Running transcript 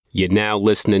You're now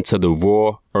listening to the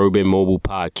Raw Urban Mobile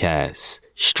Podcast,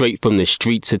 straight from the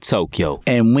streets of Tokyo.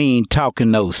 And we ain't talking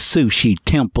no sushi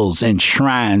temples and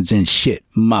shrines and shit,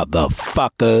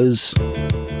 motherfuckers.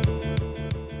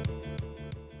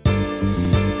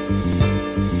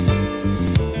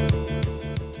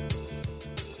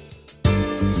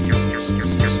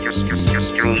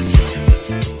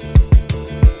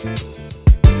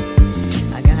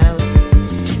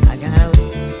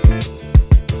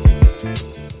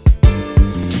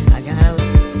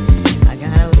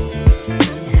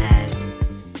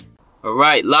 All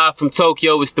right, live from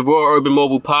Tokyo, it's the Raw Urban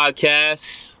Mobile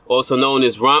Podcast, also known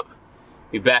as Rump.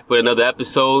 We're back with another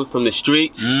episode from the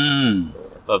streets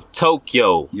of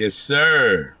Tokyo. Yes,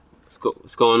 sir.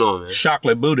 What's going on, man?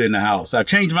 Chocolate Buddha in the house. I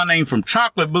changed my name from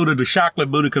Chocolate Buddha to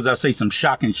Chocolate Buddha because I say some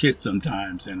shocking shit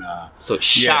sometimes. And So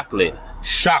chocolate. Yeah.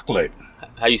 Chocolate.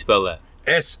 How you spell that?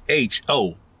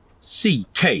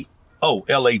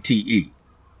 SHOCKOLATE.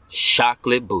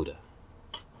 Chocolate Buddha.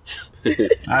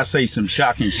 I say some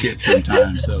shocking shit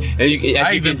sometimes. So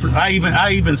I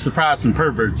even surprise some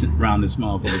perverts around this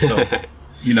motherfucker.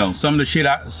 So some of the shit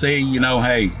I say,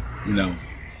 hey,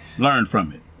 learn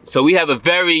from it. So we have a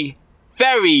very,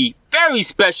 very, very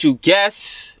special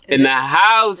guest in the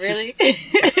house. Really?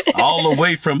 All the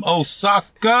way from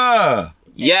Osaka.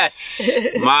 Yes,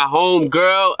 my home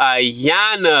girl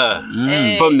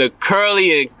Ayana from the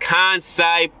Curly and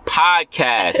Kansai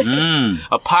Podcast.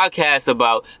 A podcast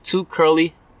about two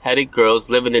curly-headed girls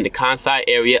living in the Kansai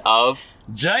area of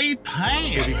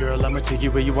Japan. Baby girl, I'ma take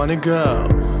you where you wanna go.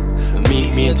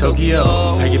 Meet me in Tokyo.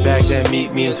 Pack your bags and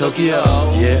meet me in Tokyo.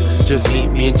 Yeah, just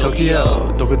meet me in Tokyo.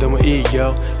 도그대모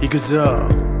이겨 이그저.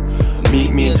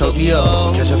 Meet me in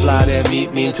Tokyo. Catch a flight and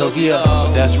meet me in Tokyo.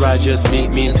 That's right, just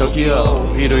meet me in Tokyo.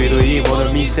 Hiro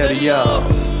wanna meet Serio.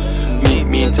 Meet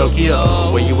me in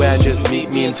Tokyo. Where you at? Just meet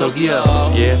me in Tokyo.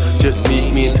 Yeah, just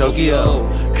meet me in Tokyo.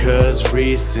 Cause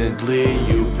recently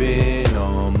you've been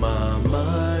on my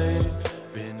mind.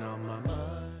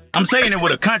 I'm saying it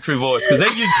with a country voice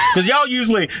because y'all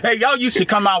used to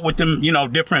come out with them,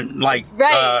 different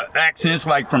accents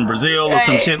like from Brazil or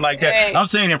some shit like that. Right. I'm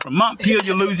saying it from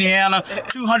Montpelier, Louisiana,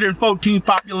 214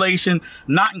 population,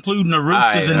 not including the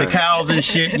roosters and the cows and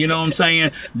shit. You know what I'm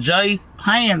saying?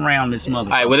 Japan round this motherfucker. All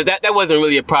right, well, that wasn't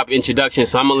really a proper introduction,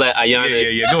 so I'm going to let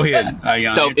Ayana Yeah. Go ahead,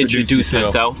 Ayana. self-introduce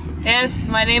herself. Yes,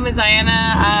 my name is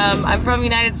Ayana. I'm from the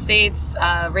United States,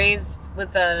 raised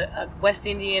with a West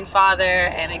Indian father,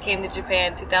 and I came to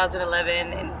Japan in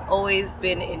 2011 and always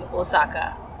been in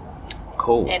Osaka.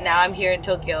 Cool. And now I'm here in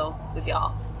Tokyo with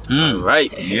y'all. All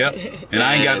right. Yep. And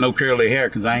I ain't got no curly hair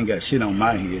because I ain't got shit on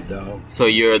my head, dog. So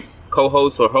you're a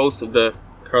co-host or host of the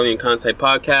Curly and Kansai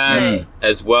Podcast,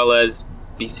 as well as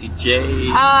BCJ.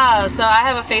 So I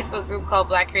have a Facebook group called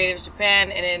Black Creatives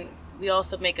Japan, and then we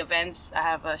also make events. I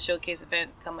have a showcase event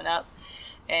coming up,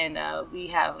 and we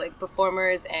have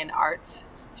performers and art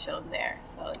shown there.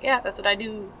 So yeah, that's what I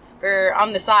do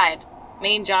on the side.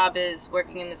 Main job is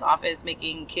working in this office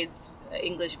making kids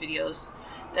English videos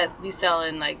that we sell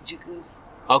in jukus.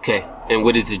 Okay. And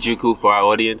what is the Juku for our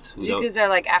audience? Jukus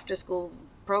are after school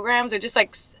programs or just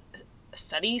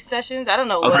study sessions. I don't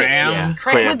know what cram.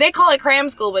 Cram. They call it cram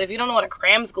school, but if you don't know what a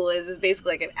cram school is, it's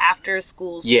basically like an after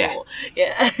school school.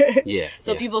 Yeah.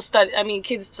 So people study. I mean,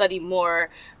 kids study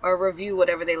more or review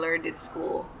whatever they learned in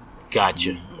school.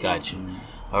 Gotcha.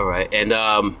 All right. And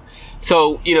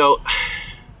so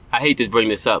I hate to bring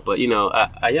this up, but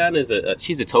Ayana's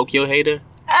she's a Tokyo hater.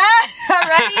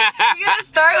 Already? You gonna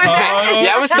start with that?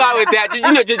 Yeah, I'm gonna start with that.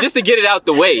 Just to get it out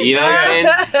the way. You know what I'm saying?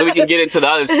 So we can get into the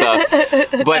other stuff.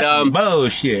 But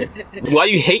bullshit. Why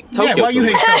you hate Tokyo? Yeah, why you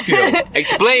hate Tokyo?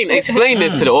 Explain this to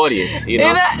the audience.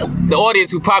 The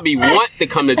audience who probably want to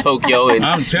come to Tokyo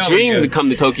and dream to come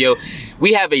to Tokyo.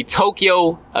 We have a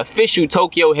official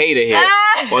Tokyo hater here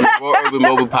on the Raw Urban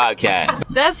Mobile Podcast.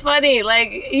 That's funny.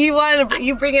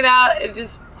 You bring it out and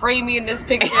just frame me in this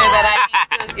picture that I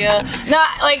hate Tokyo. No,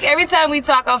 every time we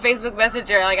talk on Facebook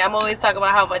Messenger, I'm always talking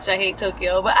about how much I hate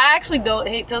Tokyo. But I actually don't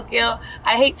hate Tokyo.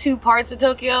 I hate two parts of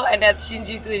Tokyo, and that's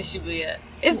Shinjuku and Shibuya.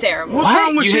 It's terrible. What's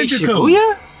wrong with You hate Shinjuku?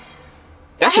 Shibuya?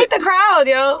 I hate the crowd,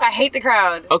 yo. I hate the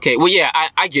crowd. Okay, well, yeah,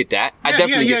 I get that. I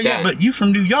definitely get that. But you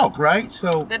from New York, right?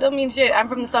 So That don't mean shit. I'm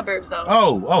from the suburbs, though.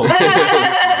 Oh.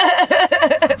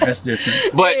 That's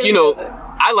different. But,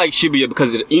 I like Shibuya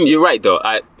because you're right, though.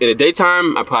 In the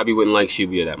daytime, I probably wouldn't like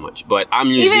Shibuya that much. But I'm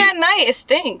usually... Even at night, it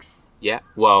stinks. Yeah,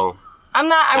 well... I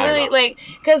really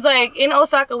because in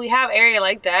Osaka, we have area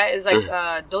like that. It's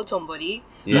Dotonbori.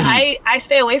 Yeah. I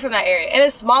stay away from that area. And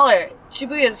it's smaller.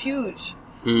 Shibuya is huge.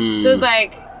 So it's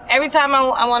every time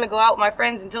I want to go out with my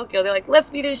friends in Tokyo, they're like,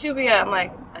 let's meet in Shibuya. I'm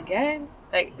like, again?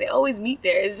 Like, they always meet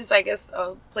there. It's just like it's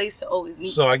a place to always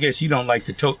meet. So I guess you don't like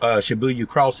the Shibuya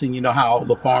Crossing. You know how all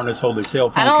the foreigners hold their cell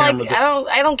phone cameras?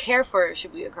 I don't care for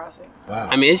Shibuya Crossing. Wow.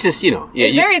 I mean, it's just, you know. Yeah,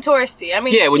 it's very touristy. I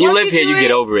mean, yeah, when you live here, you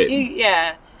get over it.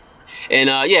 Yeah. And,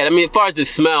 yeah, I mean, as far as the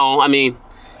smell, I mean...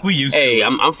 We used to. Hey,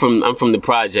 I'm from the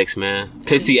projects, man.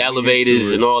 Pissy elevators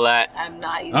and all that. I'm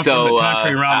not used to it. So from the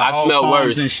country around the I smell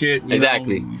worse. And shit,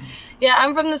 exactly. Know. Yeah,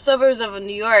 I'm from the suburbs of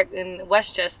New York in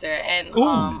Westchester, and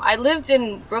I lived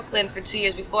in Brooklyn for 2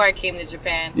 years before I came to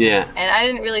Japan. Yeah. And I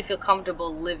didn't really feel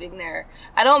comfortable living there.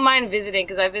 I don't mind visiting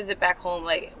because I visit back home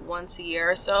like once a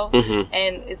year or so,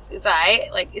 and it's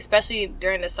alright. Like, especially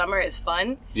during the summer, it's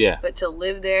fun. Yeah. But to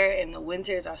live there in the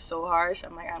winters are so harsh.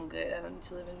 I'm like, I'm good. I don't need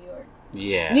to live in New York.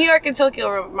 Yeah. New York and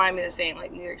Tokyo remind me the same.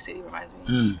 Like, New York City reminds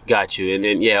me. Got you. And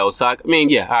then, yeah, Osaka. I mean,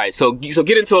 yeah. All right. So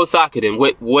get into Osaka then.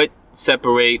 What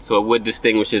separates or what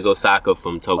distinguishes Osaka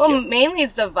from Tokyo? Well, mainly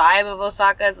it's the vibe of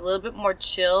Osaka. It's a little bit more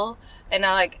chill, and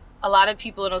like a lot of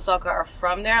people in Osaka are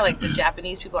from there. Like, the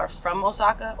Japanese people are from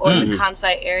Osaka or the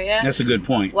Kansai area. That's a good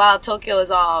point. While Tokyo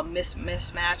is all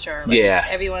mismatch, or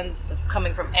like everyone's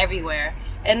coming from everywhere.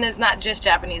 And it's not just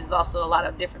Japanese, it's also a lot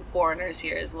of different foreigners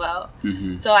here as well.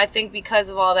 So I think because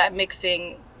of all that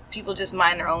mixing, people just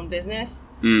mind their own business.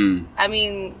 I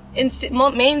mean,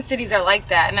 main cities are like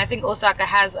that, and I think Osaka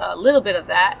has a little bit of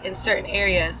that in certain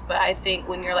areas, but I think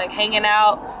when you're like hanging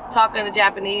out, talking to the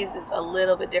Japanese, it's a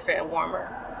little bit different and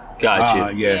warmer.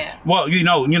 Got you. Yeah. Well, you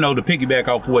know, to piggyback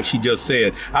off what she just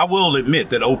said, I will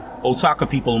admit that Osaka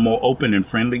people are more open and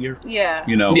friendlier. Yeah.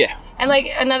 You know? Yeah. And like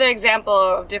another example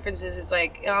of differences is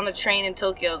like on the train in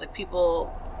Tokyo, like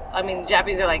people, I mean,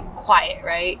 Japanese are like quiet,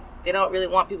 right? They don't really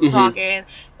want people talking.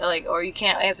 They're like, or you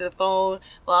can't answer the phone.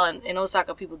 Well, in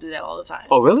Osaka, people do that all the time.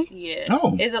 Oh, really? Yeah.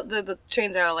 Oh. The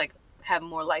trains are like, have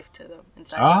more life to them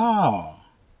inside. Oh.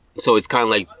 So it's kind of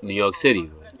like New York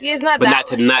City. Yeah, it's not but that. Not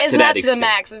to that it's extent. not to the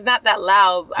max. It's not that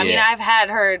loud. I mean, Yeah. I've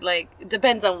heard like it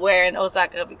depends on where in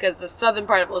Osaka, because the southern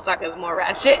part of Osaka is more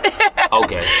ratchet.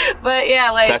 Okay. But yeah,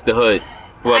 like so that's the hood.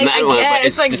 Well, I but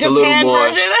it's like just Japan a little more.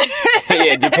 version.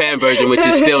 Yeah, Japan version, which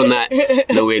is still not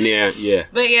nowhere near. Yeah.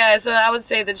 But yeah, so I would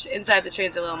say that inside the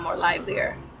train's a little more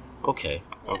livelier. Okay.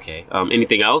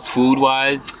 Anything else? Food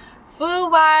wise?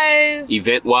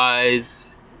 Event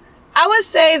wise? I would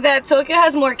say that Tokyo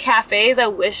has more cafes. I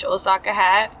wish Osaka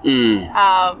had.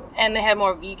 And they had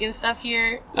more vegan stuff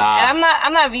here. And I'm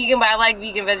not vegan, but I like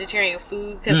vegan vegetarian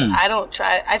food because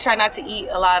I try not to eat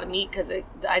a lot of meat because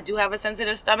I do have a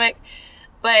sensitive stomach.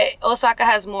 But Osaka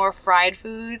has more fried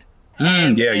food. Yeah.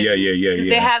 Because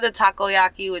they have the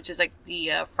takoyaki, which is like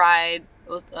the fried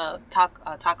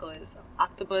taco is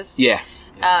octopus. Yeah.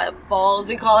 Balls,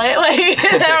 they call it. Like,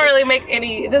 they don't really make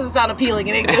any. It doesn't sound appealing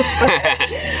in English.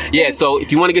 Yeah. So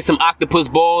if you want to get some octopus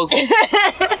balls,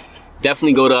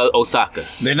 definitely go to Osaka.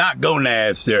 They're not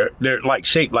gonads. They're like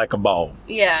shaped like a ball.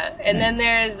 Yeah, and then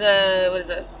there's what is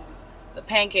it? The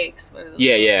pancakes. What are those?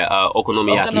 Yeah.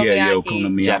 Okonomiyaki. Yeah,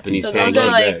 okonomiyaki. Japanese So pancakes. those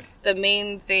are like the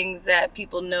main things that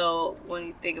people know when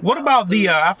you think about. What about food.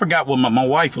 I forgot what my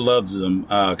wife loves them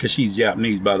because she's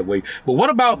Japanese, by the way. But what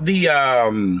about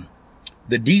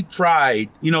the deep fried?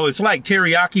 You know, it's like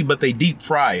teriyaki, but they deep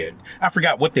fry it. I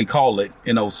forgot what they call it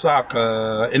in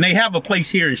Osaka, and they have a place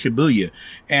here in Shibuya,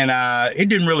 and it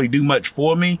didn't really do much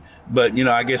for me. But, you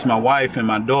know, I guess my wife and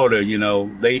my daughter, you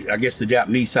know, I guess the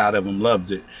Japanese side of them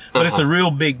loves it. But it's a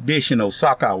real big dish in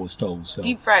Osaka, I was told. So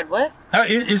Deep fried what?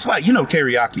 It's like, you know,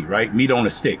 teriyaki, right? Meat on a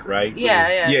stick, right?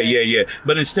 Yeah.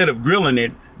 But instead of grilling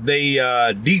it, they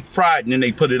deep fried and then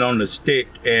they put it on the stick,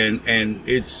 and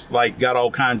it's like got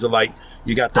all kinds of like,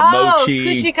 you got the mochi.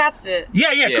 Kushikatsu.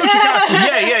 Yeah, kushikatsu.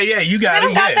 Yeah. You got They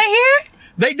don't got that here?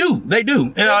 They do.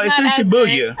 It's in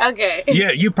Shibuya. Big? Okay.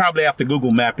 Yeah, you probably have to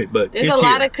Google map it, but There's it's a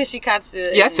lot here. of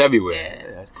kushikatsu. Yeah, it's everywhere.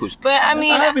 Yeah. That's cool. But I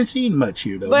mean, I haven't seen much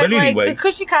here though. but But anyway, like the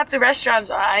kushikatsu restaurants,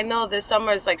 I know that some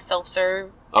is like self-serve.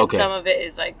 Okay. And some of it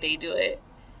is like they do it.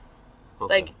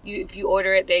 Okay. Like if you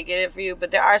order it, they get it for you. But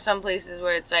there are some places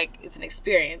where it's like it's an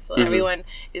experience. So everyone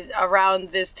is around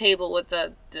this table with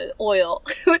the oil,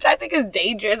 which I think is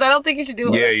dangerous. I don't think you should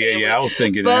do it. Yeah. I was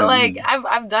thinking, But like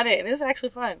I've done it and it's actually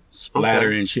fun. splatter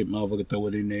and shit, motherfucker, throw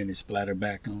it in there and it splatter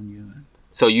back on you.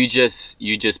 So you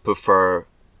just prefer.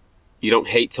 You don't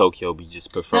hate Tokyo, but you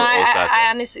just prefer Osaka.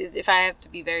 I honestly, if I have to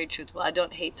be very truthful, I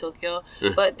don't hate Tokyo.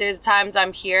 But there's times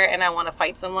I'm here and I want to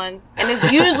fight someone. And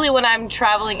it's usually when I'm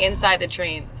traveling inside the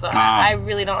trains. So I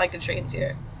really don't like the trains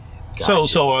here. Gotcha.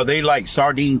 So are they like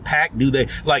sardine packed? Do they,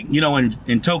 like, you know,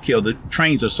 in Tokyo, the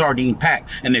trains are sardine packed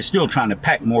and they're still trying to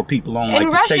pack more people on, like in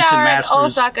the rush station hour masters? in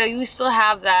Osaka, you still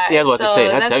have that. Yeah, I was about to say,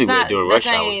 that's everywhere not, during that's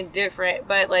rush not hour. any different.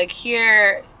 But like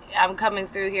here I'm coming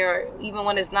through here, even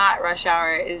when it's not rush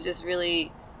hour, is just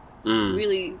really,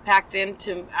 really packed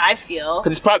into. I feel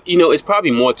because it's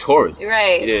probably more tourists,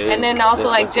 right? Yeah, and then also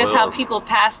like just how people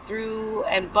pass through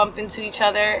and bump into each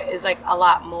other is like a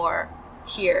lot more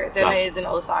here than it is in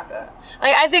Osaka.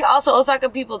 Like I think also Osaka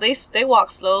people they walk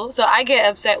slow, so I get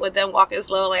upset with them walking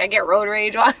slow. Like I get road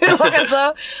rage walking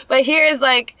slow. But here is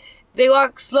like they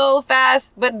walk slow,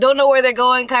 fast, but don't know where they're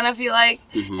going. Kind of feel like,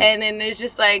 and then it's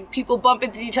just like people bump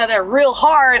into each other real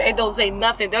hard and don't say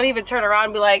nothing. Don't even turn around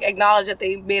and be like acknowledge that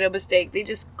they made a mistake. They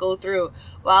just go through.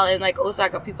 While in like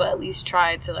Osaka, people at least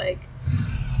try to like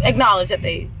acknowledge that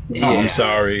they. Oh, I'm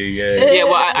sorry. Yeah. Yeah.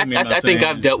 Well, I think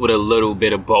I've dealt with a little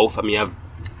bit of both. I mean,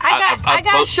 I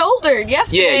got shouldered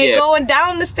yesterday going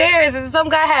down the stairs, and some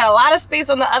guy had a lot of space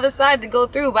on the other side to go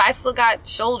through, but I still got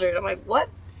shouldered. I'm like, what?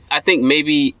 I think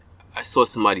maybe I saw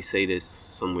somebody say this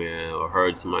somewhere or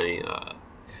heard somebody.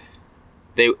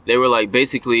 They were like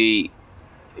basically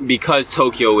because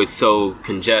Tokyo is so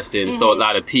congested and so a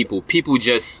lot of people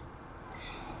just.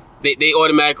 They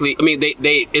automatically. I mean, they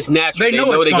it's natural. They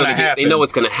know it's going to happen. They know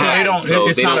it's going to happen. So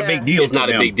it's not a big deal. It's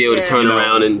not a big deal to turn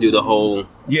around and do the whole.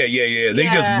 Yeah. They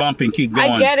just bump and keep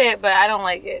going. I get it, but I don't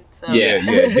like it. So. Yeah,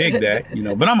 dig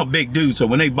that. But I'm a big dude, so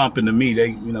when they bump into me,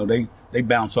 they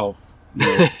bounce off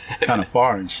kind of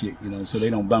far and shit. So they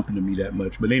don't bump into me that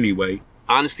much. But anyway,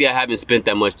 honestly, I haven't spent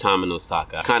that much time in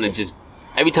Osaka. I kind of just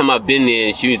every time I've been there,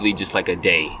 it's usually just like a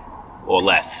day or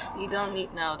less. You don't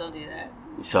do that.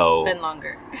 So spend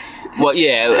longer. Well,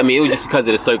 yeah. I mean, it was just because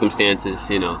of the circumstances,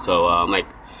 So, like,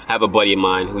 I have a buddy of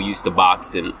mine who used to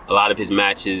box, and a lot of his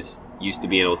matches used to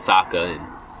be in Osaka.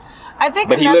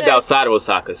 But he lived outside of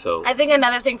Osaka, so. I think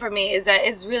another thing for me is that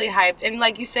it's really hyped, and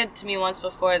like you said to me once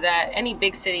before, that any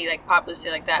big city, like popular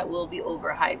city like that, will be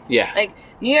overhyped. Yeah. Like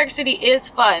New York City is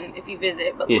fun if you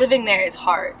visit, but living there is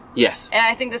hard. Yes. And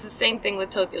I think that's the same thing with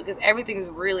Tokyo because everything is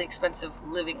really expensive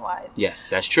living wise. Yes,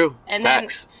 that's true. And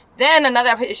facts. Then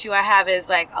another issue I have is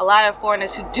like a lot of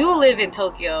foreigners who do live in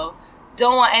Tokyo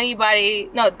doesn't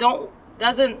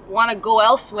want to go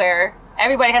elsewhere.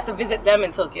 Everybody has to visit them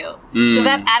in Tokyo. So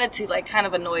that attitude like kind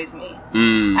of annoys me.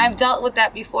 I've dealt with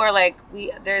that before. Like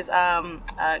there's a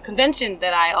convention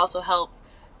that I also help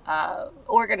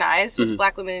organize with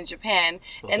Black women in Japan,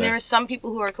 and there were some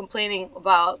people who were complaining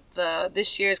about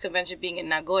this year's convention being in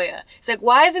Nagoya. It's like,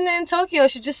 why isn't it in Tokyo?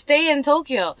 It should just stay in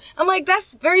Tokyo. I'm like,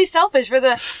 that's very selfish for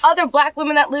the other Black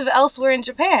women that live elsewhere in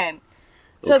Japan.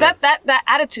 So that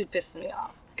attitude pisses me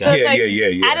off. So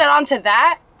added on to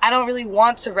that, I don't really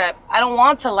want to rep. I don't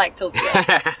want to like Tokyo.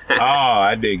 Oh,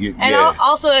 I dig it. And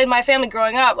also in my family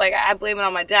growing up, like I blame it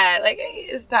on my dad. Like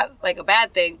it's not like a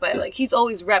bad thing, but like he's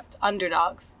always repped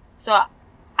underdogs. So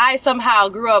I somehow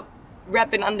grew up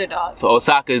repping underdogs. So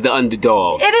Osaka is the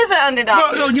underdog. It is an underdog.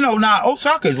 Well, now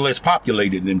Osaka is less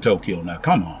populated than Tokyo. Now,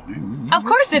 come on. Of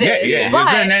course it is. Yeah. But,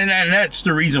 and that's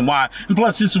the reason why. And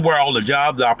plus, this is where all the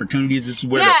jobs, the opportunities, this is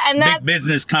where the big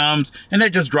business comes. And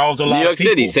that just draws a lot of people. New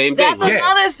York City, same thing. That's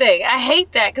another thing. I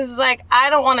hate that because it's like, I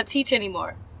don't want to teach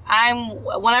anymore.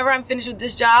 Whenever I'm finished with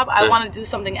this job, I want to do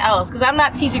something else. Because I'm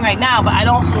not teaching right now, but I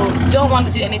don't want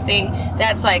to do anything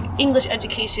that's like English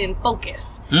education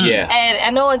focus. Yeah. And I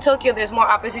know in Tokyo there's more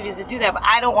opportunities to do that, but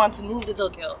I don't want to move to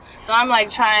Tokyo. So I'm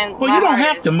like trying. Well, you don't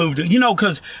have to move to,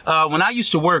 because when I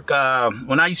used to work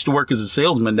as a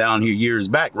salesman down here years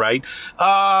back, right?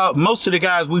 Most of the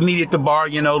guys we meet at the bar, a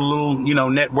little,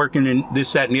 networking and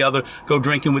this, that, and the other, go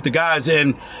drinking with the guys,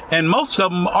 and most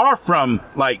of them are from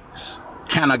like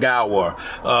Kanagawa.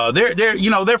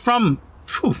 They're from,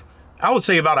 I would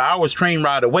say about an hour's train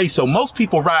ride away. So most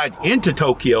people ride into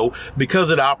Tokyo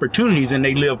because of the opportunities, and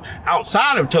they live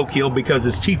outside of Tokyo because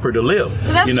it's cheaper to live.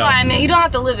 Well, that's fine. You don't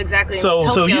have to live exactly in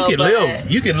Tokyo. So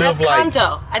you can live like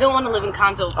Kanto. I don't want to live in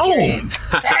Kanto. Period.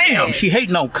 Oh, damn! She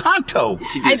hating on Kanto.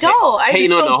 I don't.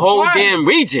 Hating on the whole damn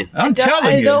region. I'm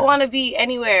telling you. I don't want to be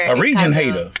anywhere. A region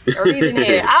hater. A region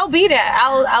hater. I'll be that.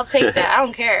 I'll take that. I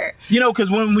don't care. Because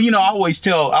when I always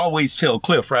tell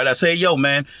Cliff, right? I say, yo,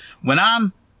 man, when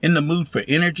I'm in the mood for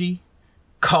energy,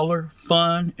 color,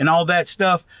 fun, and all that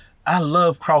stuff, I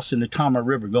love crossing the Tama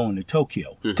River going to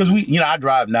Tokyo. Because I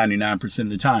drive 99% of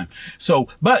the time. So,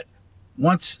 but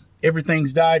once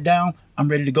everything's died down, I'm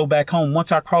ready to go back home.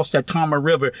 Once I cross that Tama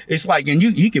River, it's like, and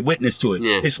you can witness to it.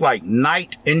 Yeah. It's like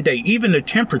night and day. Even the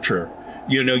temperature,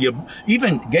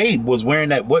 even Gabe was wearing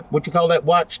that, what you call that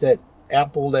watch, that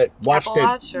Apple Watch,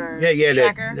 tracker?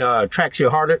 That tracks your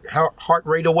heart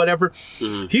rate or whatever.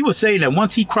 He was saying that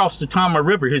once he crossed the Tama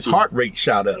River, his heart rate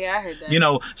shot up. Yeah, I heard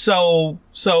that.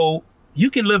 So you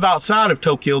can live outside of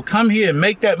Tokyo, come here and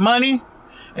make that money,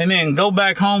 and then go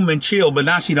back home and chill. But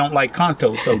now she don't like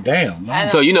Kanto, so damn. Man.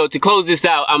 So, to close this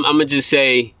out, I'm going to just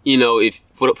say, if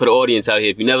for the audience out here,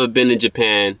 if you've never been to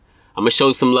Japan, I'm going to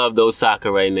show some love to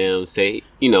Osaka right now and say,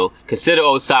 consider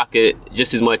Osaka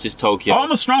just as much as Tokyo. I'm going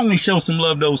to strongly show some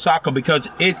love to Osaka because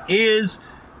it is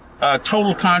a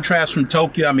total contrast from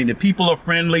Tokyo. I mean, the people are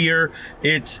friendlier.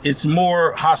 It's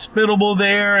more hospitable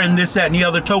there and this, that, and the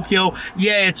other. Tokyo,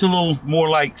 yeah, it's a little more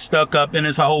like stuck up and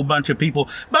it's a whole bunch of people.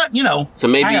 But, So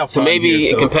maybe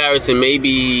in comparison,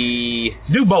 maybe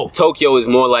do both. Tokyo is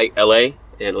more like LA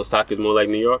and Osaka is more like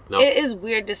New York. No, it is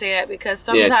weird to say that because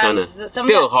sometimes it's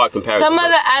still a hard comparison. Some of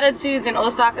the attitudes in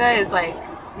Osaka is like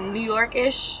New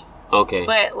York-ish. Okay.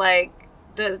 But like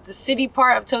the city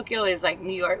part of Tokyo is like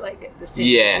New York, like the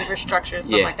city infrastructure and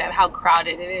stuff like that, how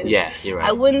crowded it is. Yeah, you're right.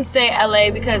 I wouldn't say LA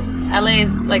because LA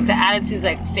is like the attitude's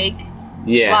like fake.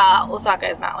 Yeah. While Osaka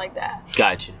is not like that.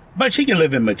 Gotcha. But she can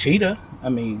live in Machida. I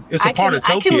mean, it's a part of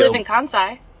Tokyo. I can live in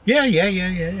Kansai. Yeah. All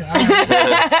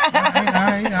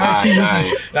right.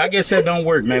 I guess that don't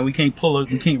work, man. We can't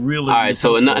we can't reel it. All right,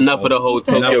 so enough of the whole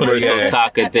Tokyo versus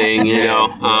Osaka thing,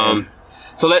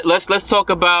 So let's talk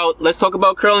about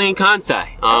Curly and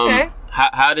Kansai. Okay.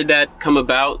 How did that come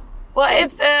about? Well,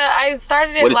 I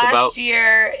started it last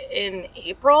year in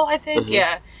April, I think. Mm-hmm.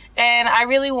 Yeah. And I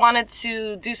really wanted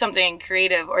to do something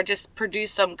creative or just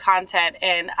produce some content.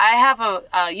 And I have a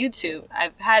YouTube.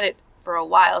 I've had it for a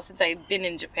while since I've been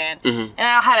in Japan. Mm-hmm. And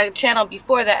I had a channel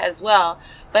before that as well.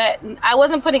 But I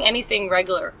wasn't putting anything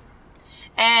regular.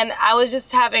 And I was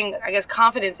just having, I guess,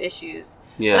 confidence issues.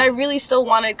 Yeah. But I really still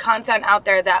wanted content out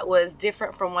there that was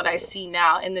different from what I see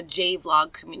now in the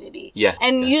J-Vlog community. Yeah.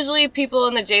 And usually people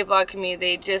in the J-Vlog community,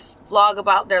 they just vlog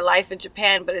about their life in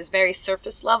Japan, but it's very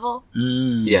surface level.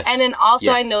 Yes. And then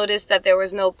also I noticed that there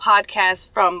was no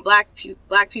podcast from black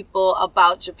people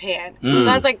about Japan. So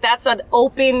I was like, that's an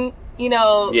open,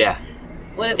 area,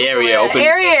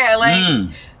 like...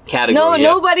 category.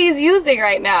 Nobody's using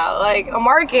right now, like a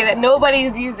market that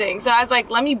nobody's using. So I was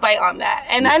like, let me bite on that.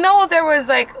 And I know there was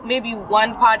like maybe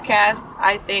one podcast,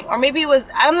 I think, or maybe it was,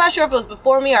 I'm not sure if it was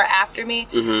before me or after me.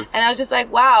 Mm-hmm. And I was just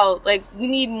like, wow, like we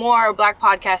need more black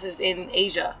podcasters in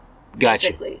Asia. Gotcha.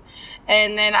 Basically.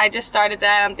 And then I just started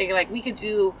that. I'm thinking like we could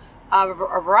do a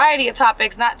variety of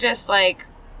topics, not just like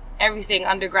everything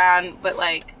underground, but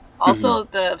like also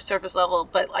the surface level,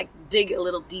 but like dig a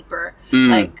little deeper.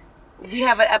 Like, we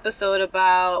have an episode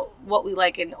about what we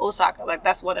like in Osaka. Like,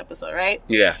 that's one episode, right?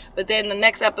 Yeah. But then the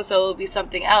next episode will be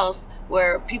something else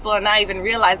where people are not even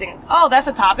realizing, oh, that's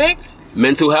a topic?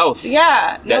 Mental health.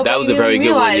 Yeah. That was a very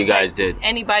good one you guys did.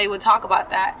 Anybody would talk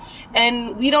about that.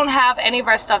 And we don't have any of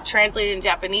our stuff translated in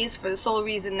Japanese for the sole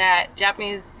reason that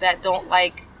Japanese that don't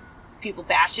like people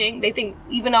bashing, they think,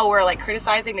 even though we're like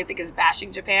criticizing, they think it's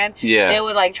bashing Japan. Yeah. They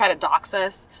would like try to dox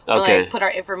us or like put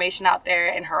our information out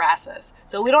there and harass us.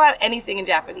 So we don't have anything in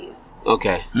Japanese.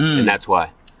 Okay. And that's why.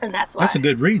 That's a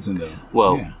good reason though.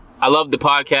 Well, I love the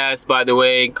podcast, by the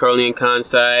way, Curly and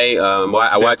Kansai.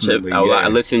 I watch it. I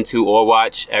listen to or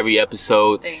watch every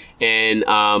episode. Thanks. And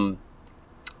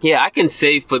I can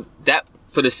say for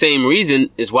the same reason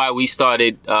is why we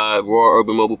started Raw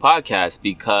Urban Mobile Podcast,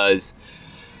 because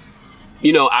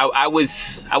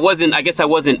I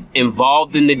wasn't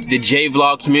involved in the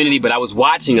J-Vlog community, but I was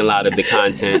watching a lot of the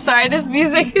content. Sorry, this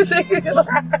music is like...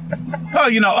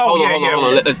 Hold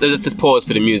on. Let's just pause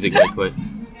for the music real quick.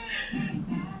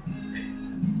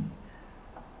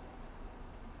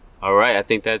 All right, I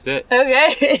think that's it.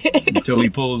 Okay. Until he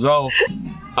pulls off.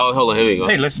 Oh, hold on, here we go.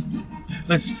 Hey, let's.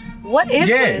 What is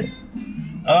this?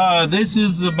 This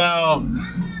is about...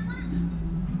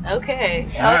 Okay.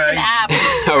 It's an app.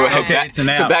 All right. Okay, it's an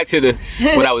app. So back to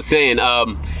what I was saying.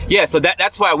 So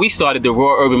that's why we started the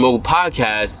Raw Urban Mobile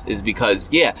Podcast, is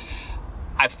because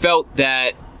I felt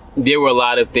that there were a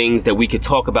lot of things that we could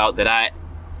talk about that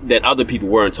other people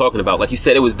weren't talking about. Like you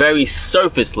said, it was very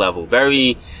surface level,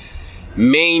 very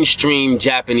mainstream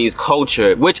Japanese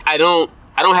culture, which I don't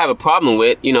have a problem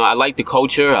with. I like the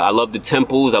culture. I love the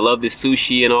temples. I love the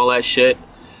sushi and all that shit.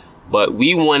 But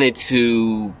we wanted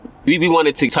to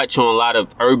touch on a lot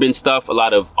of urban stuff, a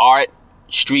lot of art,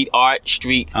 street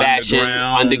fashion,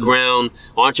 underground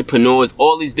entrepreneurs,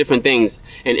 all these different things.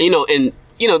 And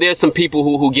there's some people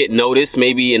who get noticed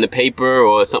maybe in the paper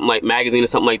or something like magazine or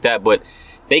something like that, but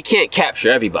they can't capture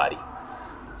everybody.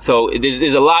 So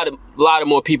there's a lot of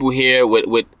more people here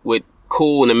with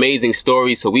cool and amazing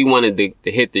stories. So we wanted to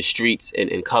hit the streets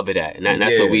and cover that. And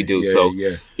that's what we do.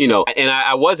 You know, and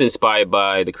I was inspired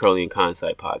by the Curly and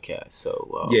Kansai podcast.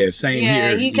 So, same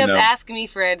here. Yeah, he kept asking me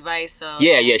for advice. So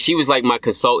Yeah. She was like my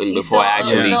consultant before I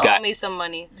actually got me some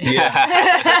money.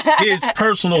 Yeah. His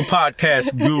personal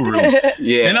podcast guru.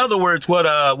 Yeah. In other words,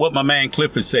 what my man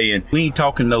Cliff is saying, we ain't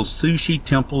talking no sushi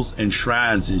temples and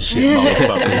shrines and shit,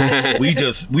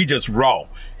 motherfuckers. we just raw.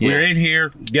 Yeah. We're in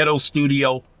here, ghetto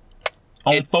studio,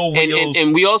 on 4 wheels,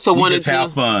 and we also wanted to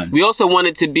have fun. We also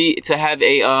wanted to have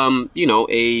a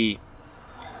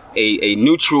a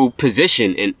neutral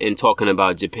position in talking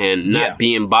about Japan, not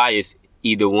being biased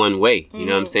either one way. You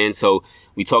know what I'm saying? So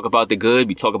we talk about the good,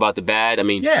 we talk about the bad. I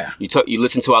mean, you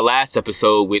listen to our last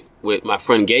episode with my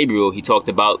friend Gabriel. He talked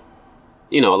about,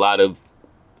 a lot of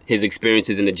his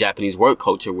experiences in the Japanese work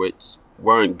culture, which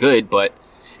weren't good, but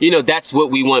that's what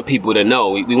we want people to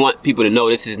know. We want people to know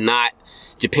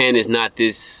Japan is not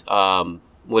this,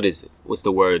 what is it? What's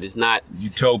the word? It's not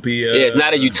utopia. Yeah, it's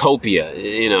not a utopia.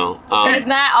 It's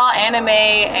not all anime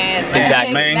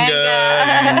and manga.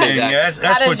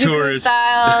 That's for tourists.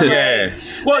 Style, yeah.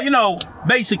 Well,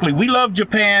 basically, we love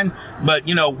Japan, but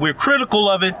we're critical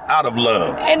of it out of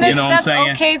love. And you know what I'm saying?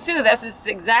 That's okay too. That's just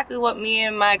exactly what me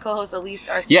and my co-host Elise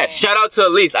are saying. Yes, shout out to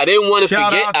Elise. I didn't want to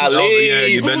forget Elise. Yeah,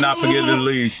 you better not forget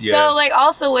Elise. Yeah. So,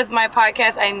 also with my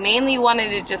podcast, I mainly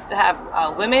wanted it just to have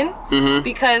women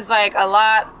because,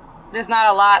 there's not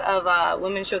a lot of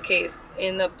women showcased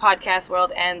in the podcast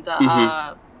world and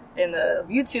the in the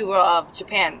YouTube world of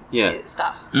Japan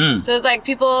stuff. So it's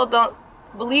people don't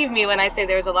believe me when I say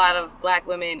there's a lot of black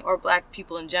women or black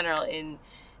people in general in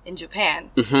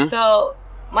Japan. So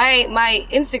my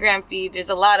Instagram feed, there's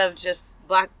a lot of just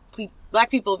black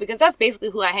people because that's basically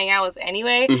who I hang out with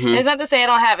anyway. And it's not to say I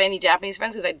don't have any Japanese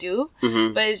friends because I do,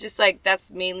 but it's just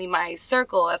that's mainly my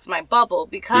circle. That's my bubble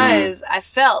because I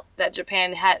felt that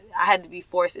Japan I had to be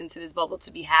forced into this bubble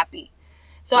to be happy.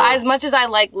 So as much as I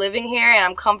like living here and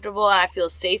I'm comfortable and I feel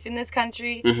safe in this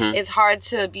country, it's hard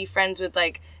to be friends with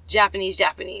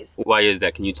Japanese. Why is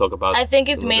that? Can you talk about? I think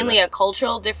it's mainly a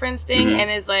cultural difference thing, and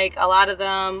it's a lot of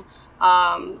them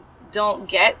don't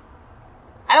get.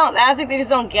 I think they just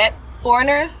don't get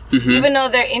foreigners, even though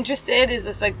they're interested. Is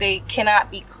just they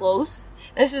cannot be close.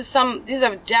 These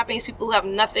are Japanese people who have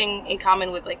nothing in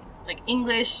common with like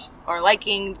English or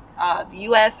liking the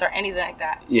U.S. or anything like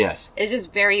that. Yes, it's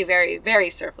just very, very, very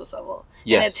surface level.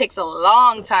 Yes. And it takes a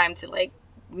long time to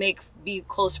be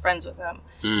close friends with them,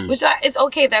 which it's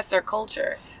okay. That's their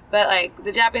culture. But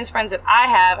the Japanese friends that I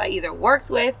have, I either worked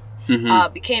with,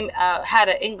 had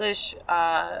an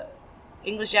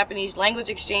English-Japanese language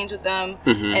exchange with them,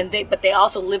 but they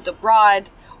also lived abroad,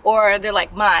 or they're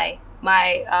my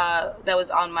that was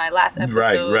on my last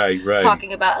episode, right.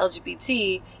 talking about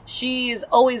LGBT. She's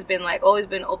always been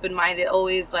open-minded,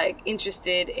 always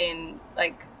interested in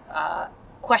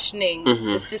questioning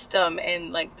the system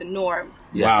and the norm.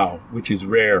 Yes. Wow, which is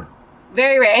rare.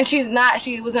 Very rare. And she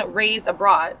wasn't raised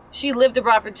abroad. She lived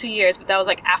abroad for 2 years, but that was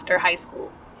after high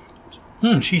school.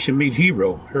 She should meet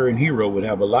Hiro. Her and Hiro would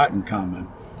have a lot in common.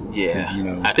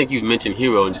 Yeah. I think you've mentioned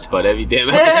Hiro in just about every damn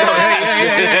episode.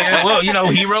 Yeah. Well,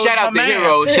 Hiro. Shout out to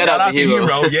Hiro. Shout out to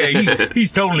Hiro. Yeah,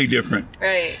 he's totally different.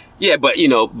 Right. Yeah, but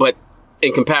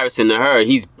in comparison to her,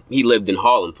 he lived in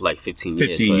Harlem for 15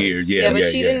 years. 15 years, yeah. But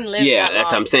she didn't live. Yeah,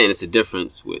 that's what I'm saying. It's a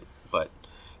difference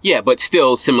but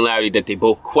still similarity that they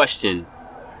both question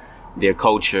their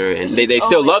culture, and they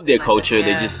still love their culture. Yeah.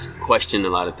 They just question a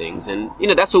lot of things, and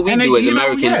that's what we do as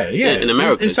Americans in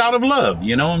America. It's out of love,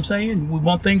 you know what I'm saying? We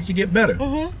want things to get better.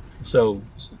 So,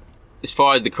 as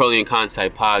far as the Curly and Kansai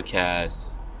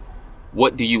podcast,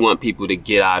 what do you want people to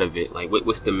get out of it?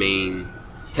 What's the main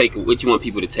what do you want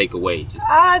people to take away?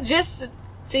 Just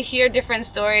to hear different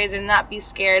stories and not be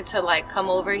scared to come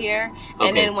over here. Okay.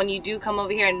 And then when you do come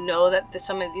over here and know that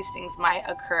some of these things might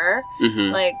occur,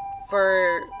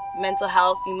 for mental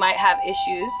health, you might have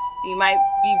issues. You might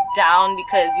be down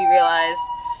because you realize,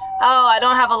 I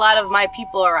don't have a lot of my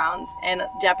people around, and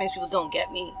Japanese people don't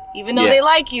get me. Even though they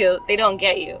like you, they don't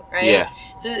get you, right? Yeah.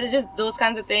 So it's just those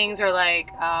kinds of things, or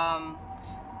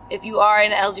if you are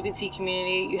in the LGBT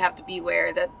community, you have to be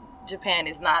aware that Japan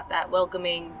is not that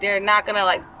welcoming. They're not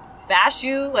gonna bash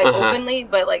you openly,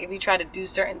 but if you try to do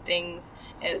certain things,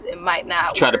 it might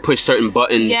not try work. To push certain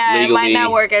buttons legally. It might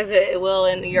not work as it will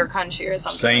in your country or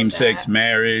something. Same-sex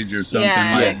marriage or something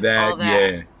like that.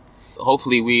 Yeah.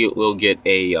 Hopefully we will get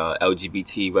a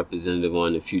LGBT representative on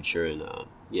in the future, and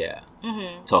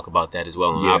talk about that as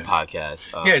well on our podcast.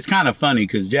 It's kind of funny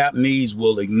because Japanese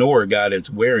will ignore a guy that's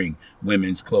wearing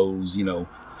women's clothes,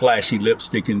 flashy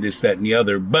lipstick and this, that, and the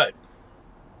other, but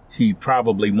he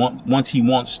probably once he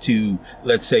wants to,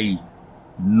 let's say,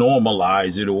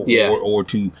 normalize it or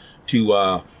to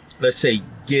let's say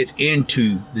get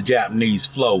into the Japanese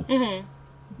flow. Mm-hmm.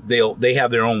 They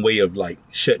have their own way of like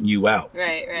shutting you out,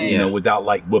 right? You know, without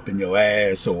like whooping your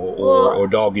ass or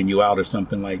dogging you out or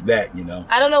something like that. You know,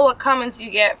 I don't know what comments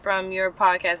you get from your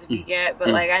podcast if you get, but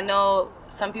like I know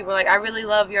some people are like, I really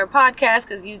love your podcast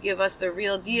because you give us the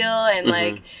real deal and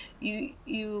like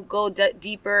you go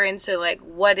deeper into like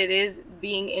what it is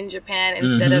being in Japan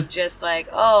instead of just like,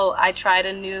 oh, I tried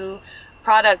a new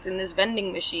product in this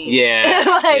vending machine. Yeah.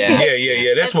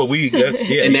 That's what we. That's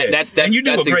and you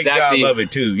do a great job of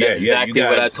it too. Yeah, that's exactly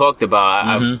what I talked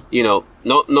about. You know,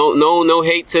 no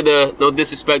hate to no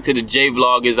disrespect to the J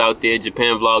vloggers out there,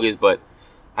 Japan vloggers, but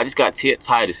I just got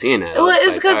tired of seeing that. Well,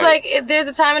 it's because like there's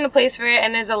a time and a place for it,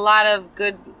 and there's a lot of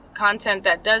good content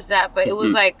that does that, but it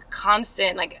was like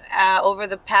constant. Like over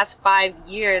the past 5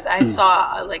 years, I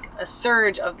saw like a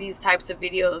surge of these types of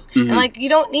videos, and like you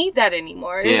don't need that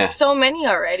anymore. There's so many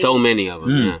already. So many of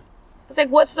them. Yeah. It's like,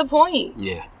 what's the point?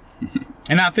 Yeah.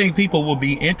 And I think people will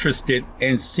be interested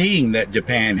in seeing that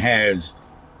Japan has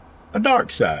a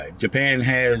dark side. Japan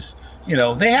has, you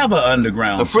know, they have an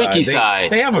underground freaky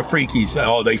side. They have a freaky side.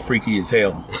 Oh, they freaky as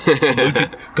hell.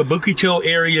 Kabukicho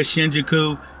area,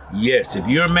 Shinjuku. Yes, if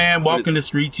you're a man walking the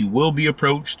streets, you will be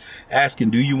approached asking,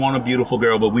 do you want a beautiful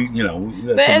girl? But we, you know,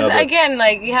 that's again,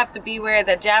 like, you have to be aware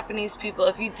that Japanese people,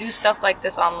 if you do stuff like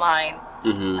this online,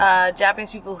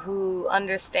 Japanese people who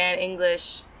understand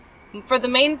English, for the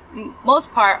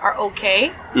most part, are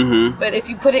okay. But if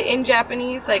you put it in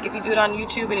Japanese, like if you do it on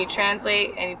YouTube and you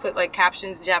translate and you put like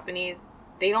captions in Japanese,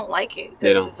 they don't like it.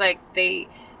 It's like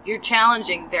you're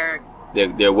challenging their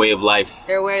way of life.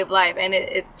 Their way of life, and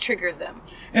it triggers them.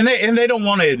 And they don't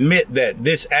want to admit that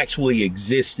this actually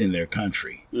exists in their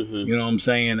country. You know what I'm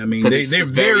saying? I mean, they're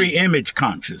very image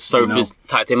conscious. Surface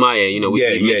Tatemaya, you know, we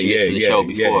mentioned this in the show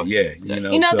before.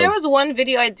 You know, there was one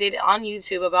video I did on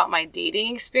YouTube about my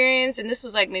dating experience, and this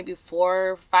was like maybe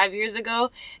 4 or 5 years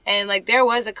ago. And like there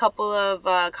was a couple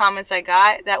of comments I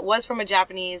got that was from a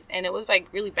Japanese, and it was like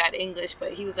really bad English,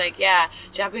 but he was like, yeah,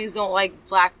 Japanese don't like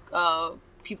black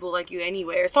people like you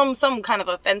anyway, or some kind of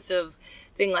offensive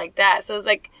thing like that. So it's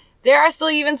like there are still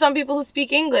even some people who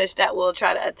speak English that will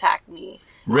try to attack me.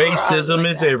 Racism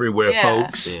is everywhere,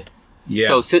 folks. Yeah.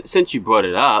 So since you brought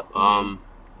it up,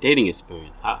 dating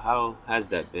experience, how has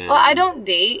that been? Well, I don't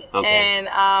date, and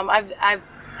I've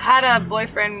had a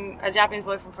Japanese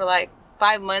boyfriend for like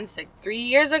 5 months, like 3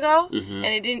 years ago, and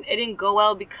it didn't go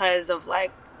well because of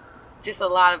like just a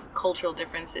lot of cultural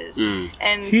differences.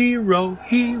 And hero.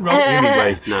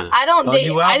 Anyway, I don't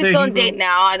date. I just don't date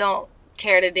now. I don't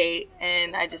care to date,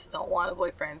 and I just don't want a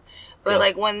boyfriend. But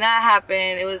like when that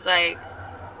happened, it was like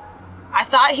I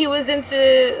thought he was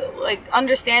into like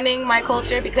understanding my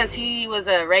culture because he was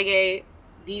a reggae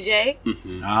DJ.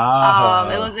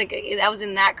 It was like I was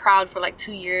in that crowd for like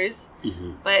 2 years,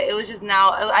 but it was just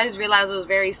now I just realized it was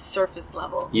very surface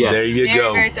level. Yeah, there you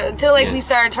go. Very until like we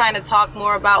started trying to talk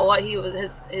more about what he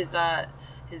was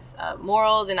his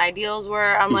morals and ideals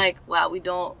were. I'm like, wow, we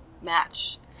don't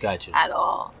match. Gotcha. At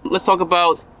all. Let's talk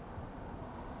about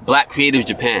Black Creatives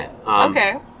Japan.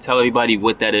 Okay. Tell everybody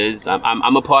what that is.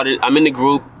 I'm a part of it. I'm in the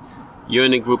group. You're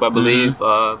in the group, I believe.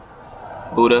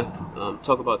 Buddha.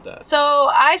 Talk about that. So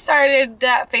I started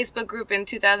that Facebook group in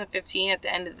 2015, at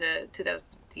the end of the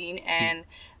 2015, and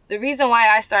the reason why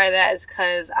I started that is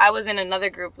because I was in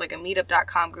another group, like a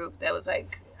meetup.com group that was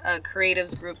like a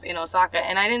creatives group in Osaka,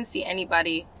 and I didn't see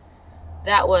anybody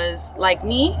that was like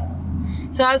me.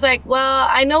 So I was like, well,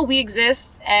 I know we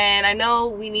exist, and I know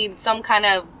we need some kind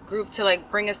of group to like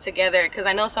bring us together, because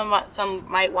I know some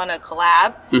might want to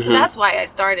collab. So that's why I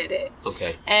started it.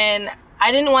 Okay. And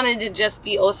I didn't want it to just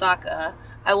be Osaka.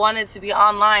 I wanted to be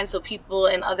online so people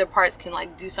in other parts can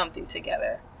like do something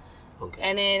together. Okay.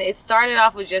 And then it started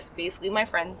off with just basically my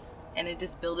friends, and it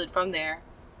just built from there,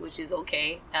 which is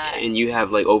okay. And you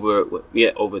have like over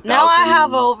 1,000? Now I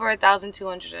have over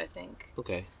 1,200, I think.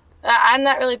 Okay. I'm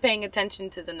not really paying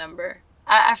attention to the number.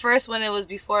 At first, when it was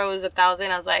before it was 1,000,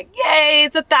 I was like, "Yay,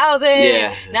 it's 1,000!"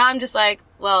 Yeah. Now I'm just like,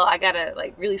 well, I gotta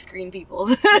like really screen people.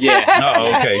 Yeah. Oh,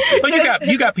 okay. But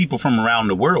you got people from around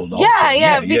the world also.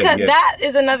 Yeah. Because that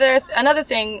is another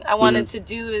thing I wanted to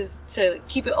do, is to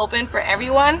keep it open for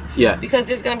everyone. Yes. Because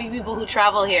there's gonna be people who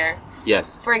travel here.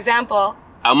 Yes. For example,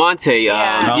 Almonte.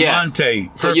 Almonte.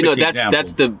 So you know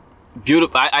that's the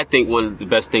beautiful. I think one of the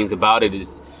best things about it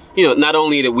is, you know, not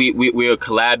only that we're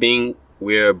collabing,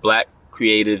 we're Black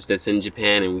creatives that's in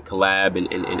Japan, and we collab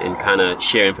and kind of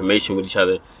share information with each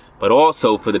other, but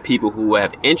also for the people who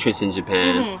have interest in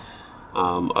Japan,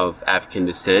 of African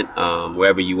descent,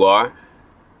 wherever you are.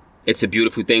 It's a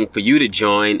beautiful thing for you to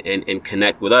join and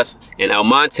connect with us. And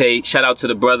Almonte, shout out to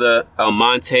the brother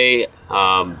Almonte.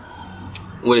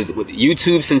 What is it?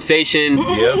 YouTube sensation.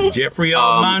 Yep, Jeffrey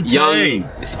Almonte. Young,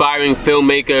 aspiring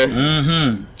filmmaker.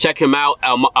 Mm-hmm. Check him out,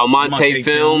 Almonte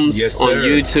Films yes, on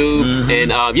YouTube. Mm-hmm.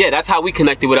 And that's how we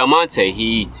connected with Almonte.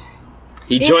 He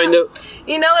joined the...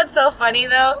 You know what's so funny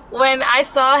though? When I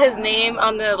saw his name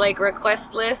on the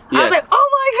request list, I was like, "Oh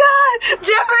my God,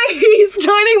 Jeffrey, he's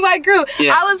joining my group!"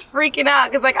 Yeah. I was freaking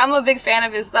out because I'm a big fan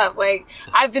of his stuff.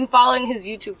 I've been following his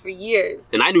YouTube for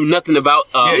years, and I knew nothing about.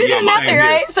 You knew nothing,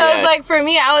 right? So it's for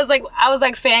me, I was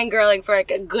fangirling for a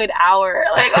good hour.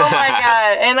 Oh my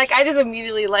God, and I just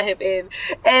immediately let him in,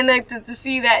 and to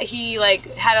see that he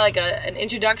had an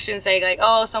introduction saying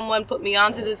 "Oh, someone put me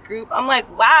onto this group." I'm like,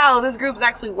 wow, this group's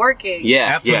actually working. Yeah,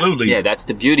 absolutely. Yeah, that's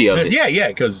the beauty of it. Yeah,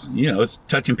 because it's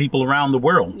touching people around the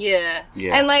world. Yeah.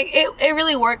 And it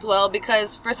really worked well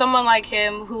because for someone like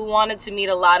him who wanted to meet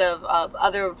a lot of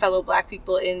other fellow Black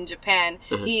people in Japan,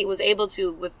 he was able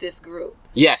to with this group.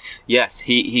 Yes.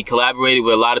 He collaborated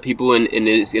with a lot of people in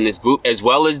this group, as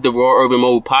well as the Raw Urban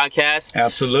Mode podcast.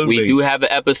 Absolutely. We do have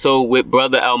an episode with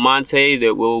Brother Almonte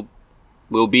that will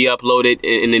be uploaded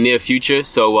in the near future,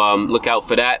 so look out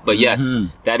for that. But yes,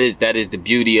 that is the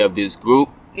beauty of this group.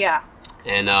 Yeah.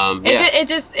 And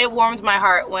it warmed my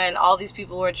heart when all these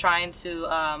people were trying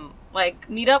to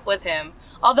meet up with him.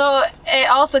 Although it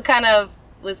also kind of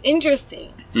was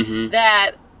interesting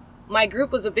that my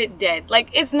group was a bit dead.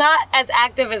 It's not as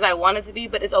active as I want it to be,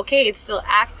 but it's okay. It's still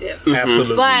active.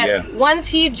 Absolutely. But once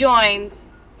he joined,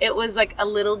 it was a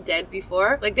little dead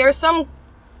before. There were some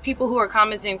people who are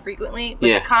commenting frequently, but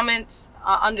the comments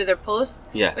under their posts,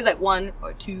 it was 1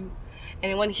 or 2.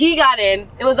 And when he got in,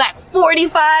 it was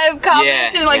 45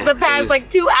 comments in the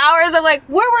past 2 hours. I'm like,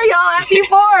 where were y'all at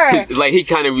before? He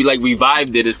kind of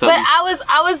revived it or something. But I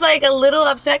was a little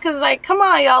upset because come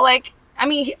on, y'all.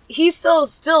 He's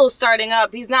still starting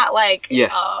up. He's not a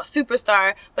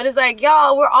superstar, but it's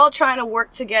y'all, we're all trying to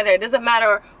work together. It doesn't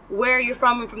matter where you're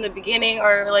from the beginning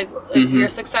or if you're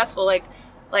successful.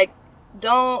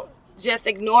 Don't just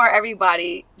ignore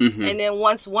everybody. And then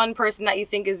once one person that you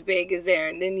think is big is there,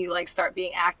 and then you start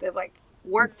being active,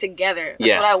 work together.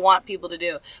 That's what I want people to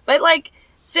do. But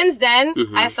since then,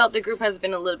 I felt the group has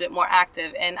been a little bit more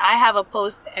active, and I have a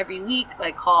post every week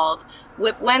called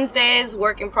Whip Wednesdays,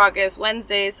 Work in Progress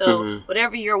Wednesdays. So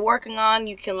whatever you're working on,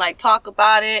 you can talk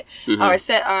about it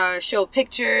or show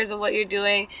pictures of what you're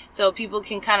doing, so people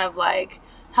can kind of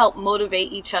help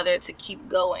motivate each other to keep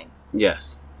going.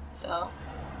 Yes. So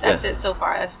that's it so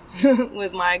far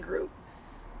with my group.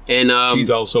 And she's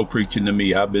also preaching to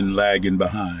me. I've been lagging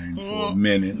behind for a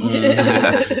minute.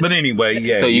 But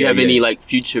anyway, So you have any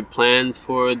future plans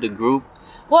for the group?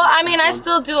 Well, I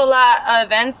still do a lot of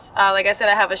events. Like I said,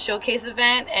 I have a showcase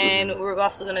event, and we're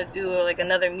also going to do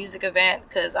another music event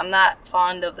because I'm not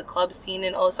fond of the club scene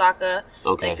in Osaka.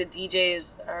 Okay. The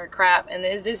DJs are crap, and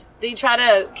they try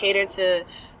to cater to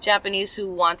Japanese who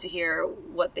want to hear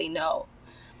what they know.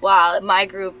 While my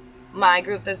group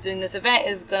that's doing this event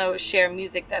is going to share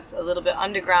music that's a little bit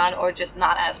underground or just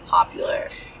not as popular.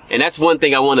 And that's one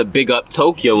thing I want to big up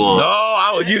Tokyo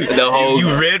on.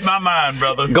 You read my mind,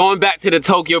 brother. Going back to the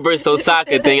Tokyo versus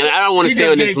Osaka thing, and I don't want to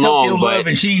stay on this long, but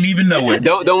and she didn't even know it.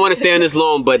 Don't want to stay on this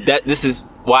long, but this is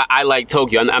why I like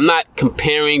Tokyo. I'm not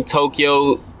comparing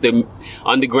Tokyo, the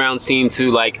underground scene,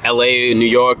 to LA, New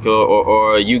York,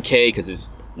 or UK, because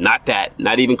it's not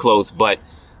even close, but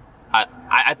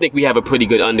I think we have a pretty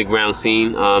good underground scene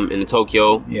in the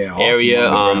Tokyo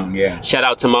area. Shout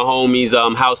out to my homies,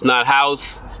 House Not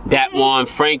House, Dat One,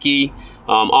 Frankie,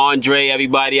 Andre,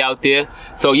 everybody out there.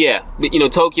 So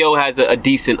Tokyo has a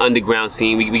decent underground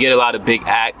scene. We get a lot of big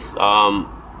acts.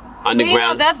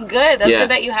 Underground. That's good. That's good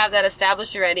that you have that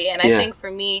established already. And I think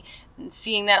for me,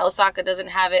 seeing that Osaka doesn't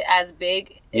have it as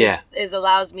big is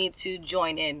allows me to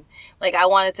join in. I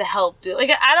wanted to help do.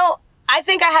 I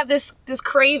think I have this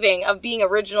craving of being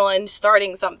original and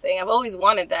starting something. I've always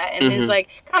wanted that. And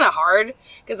it's kind of hard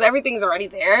because everything's already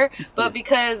there. But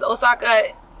because Osaka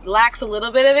lacks a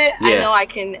little bit of it, I know I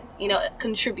can,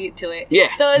 contribite to it.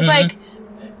 Yeah. So it's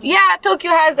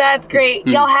Tokyo has that. It's great.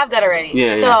 Y'all have that already.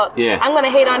 I'm going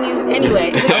to hate on you anyway.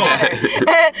 It doesn't matter.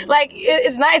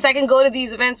 It's nice. I can go to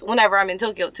these events whenever I'm in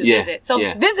Tokyo to visit. So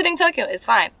visiting Tokyo is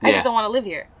fine. I just don't want to live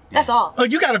here. That's all. Oh,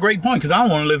 you got a great point because I don't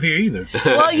want to live here either.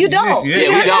 Well, you don't. We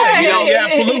don't. Yeah,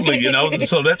 absolutely.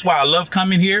 So that's why I love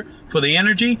coming here for the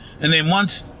energy. And then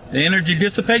once the energy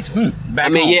dissipates,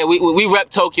 back home. We rep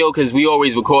Tokyo because we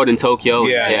always record in Tokyo.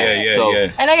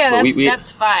 And again,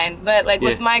 that's fine. But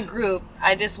with my group,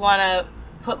 I just want to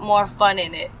put more fun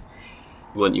in it.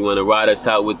 You want to ride us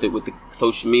out with the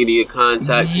social media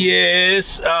contact?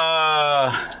 Yes.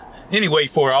 Anyway,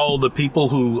 for all the people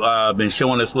who been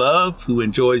showing us love, who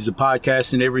enjoys the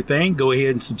podcast and everything, go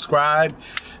ahead and subscribe.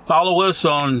 Follow us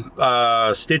on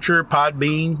Stitcher,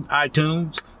 Podbean,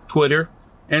 iTunes, Twitter,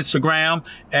 Instagram,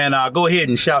 and go ahead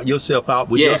and shout yourself out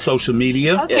with your social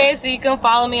media. Okay, so you can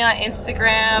follow me on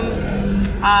Instagram,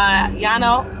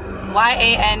 Yana,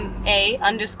 YANA_YZ.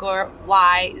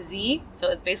 So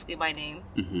it's basically my name,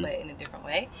 but in a different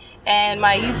way. And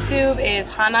my YouTube is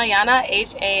Hanayana,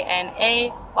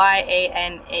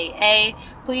 HANAYANAA.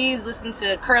 Please listen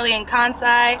to Curly and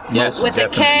Kansai with a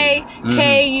K,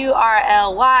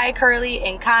 KURLY, Curly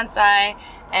and Kansai.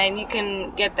 And you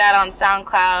can get that on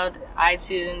SoundCloud,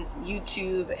 iTunes,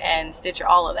 YouTube, and Stitcher,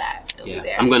 all of that. It'll be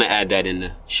there. I'm going to add that in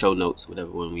the show notes,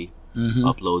 whatever, when we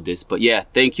upload this. But yeah,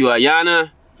 thank you,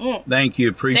 Ayana. Thank you.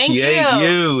 Appreciate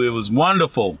you. It was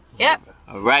wonderful. Yep.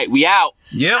 All right, we out.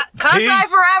 Yep. Kansai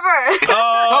forever.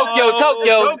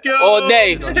 Tokyo. All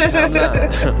day.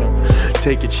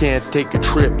 Take a chance, take a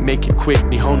trip, make it quick,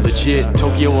 Nihon legit.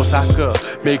 Tokyo, Osaka,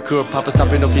 make good, Papa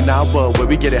stop in Okinawa, where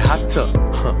we get it hotter.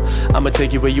 I'ma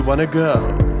take you where you wanna go.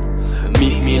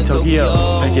 Meet me in Tokyo,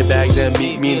 pack your bags and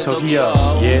meet me in Tokyo.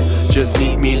 Yeah, just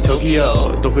meet me in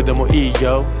Tokyo. どこでもいい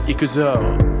よ、行くぞ.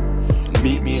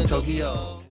 Meet me in Tokyo.